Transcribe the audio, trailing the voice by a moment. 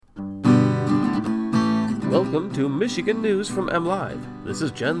Welcome to Michigan News from MLive. This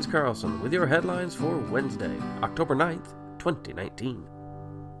is Jens Carlson with your headlines for Wednesday, October 9th, 2019.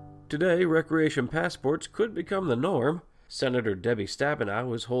 Today, recreation passports could become the norm. Senator Debbie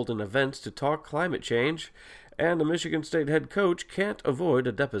Stabenow is holding events to talk climate change, and the Michigan State head coach can't avoid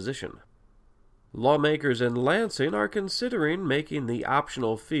a deposition. Lawmakers in Lansing are considering making the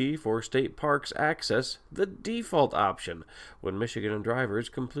optional fee for state parks access the default option when Michigan drivers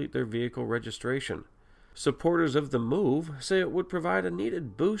complete their vehicle registration. Supporters of the move say it would provide a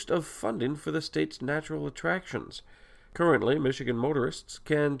needed boost of funding for the state's natural attractions. Currently, Michigan motorists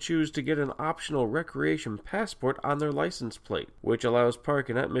can choose to get an optional recreation passport on their license plate, which allows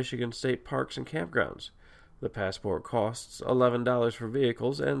parking at Michigan state parks and campgrounds. The passport costs $11 for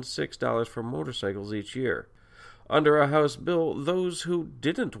vehicles and $6 for motorcycles each year. Under a House bill, those who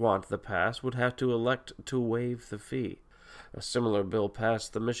didn't want the pass would have to elect to waive the fee. A similar bill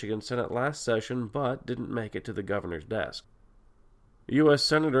passed the Michigan Senate last session, but didn't make it to the governor's desk. U.S.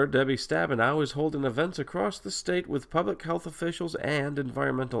 Senator Debbie Stabenow is holding events across the state with public health officials and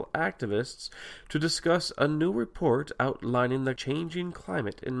environmental activists to discuss a new report outlining the changing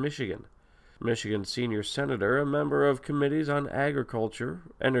climate in Michigan. Michigan senior senator, a member of committees on agriculture,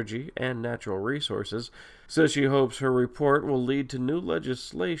 energy, and natural resources, says she hopes her report will lead to new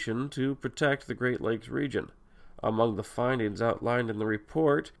legislation to protect the Great Lakes region. Among the findings outlined in the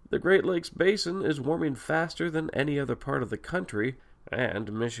report, the Great Lakes Basin is warming faster than any other part of the country,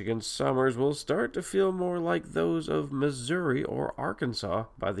 and Michigan's summers will start to feel more like those of Missouri or Arkansas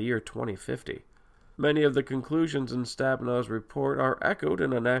by the year 2050. Many of the conclusions in Stabenow's report are echoed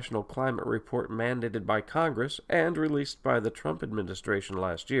in a national climate report mandated by Congress and released by the Trump administration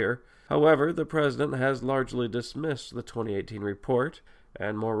last year. However, the president has largely dismissed the 2018 report,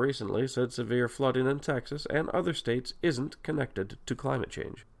 and more recently said severe flooding in Texas and other states isn't connected to climate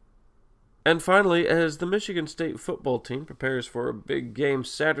change. And finally, as the Michigan State football team prepares for a big game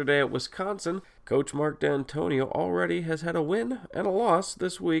Saturday at Wisconsin, Coach Mark Dantonio already has had a win and a loss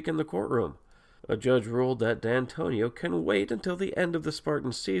this week in the courtroom. A judge ruled that Dantonio can wait until the end of the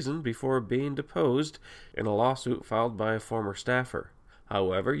Spartan season before being deposed in a lawsuit filed by a former staffer.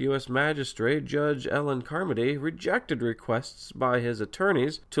 However, U.S. Magistrate Judge Ellen Carmody rejected requests by his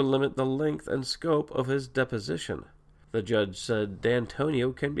attorneys to limit the length and scope of his deposition. The judge said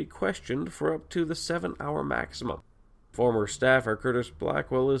Dantonio can be questioned for up to the 7-hour maximum. Former staffer Curtis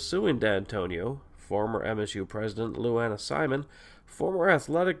Blackwell is suing Dantonio, former MSU President Lou Anna Simon, former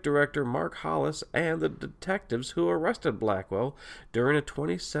athletic director Mark Hollis, and the detectives who arrested Blackwell during a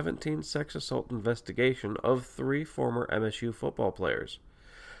 2017 sex assault investigation of 3 former MSU football players.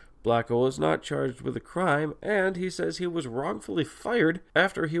 Blackwell is not charged with a crime, and he says he was wrongfully fired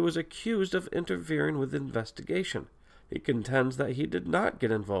after he was accused of interfering with the investigation. He contends that he did not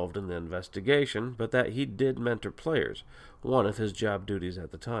get involved in the investigation, but that he did mentor players, one of his job duties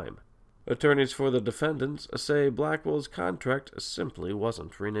at the time. Attorneys for the defendants say Blackwell's contract simply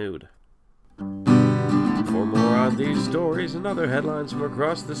wasn't renewed. For more on these stories and other headlines from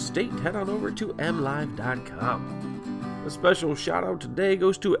across the state, head on over to MLive.com. A special shout-out today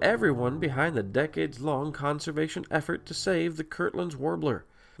goes to everyone behind the decades-long conservation effort to save the Kirtland's warbler.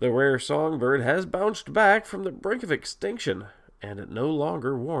 The rare songbird has bounced back from the brink of extinction, and it no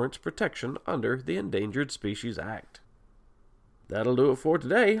longer warrants protection under the Endangered Species Act. That'll do it for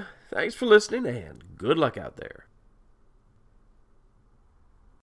today. Thanks for listening, and good luck out there.